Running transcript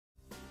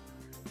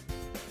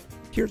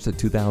Here's a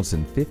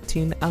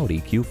 2015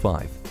 Audi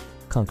Q5.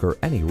 Conquer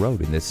any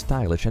road in this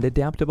stylish and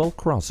adaptable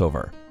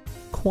crossover.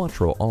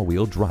 Quattro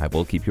all-wheel drive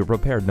will keep you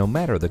prepared no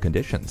matter the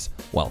conditions,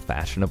 while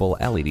fashionable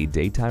LED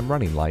daytime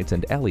running lights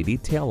and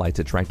LED taillights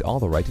attract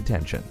all the right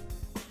attention.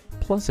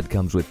 Plus, it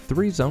comes with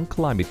 3-zone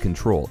climate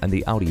control and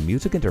the Audi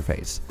music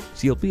interface,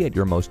 so you'll be at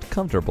your most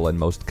comfortable and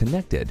most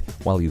connected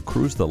while you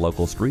cruise the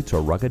local streets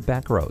or rugged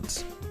back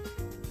roads.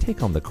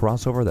 Take on the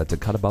crossover that's a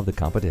cut above the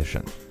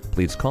competition.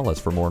 Please call us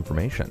for more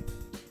information.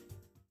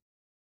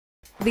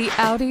 The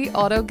Audi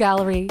Auto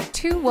Gallery,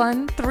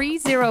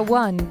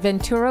 21301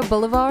 Ventura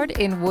Boulevard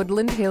in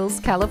Woodland Hills,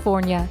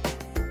 California.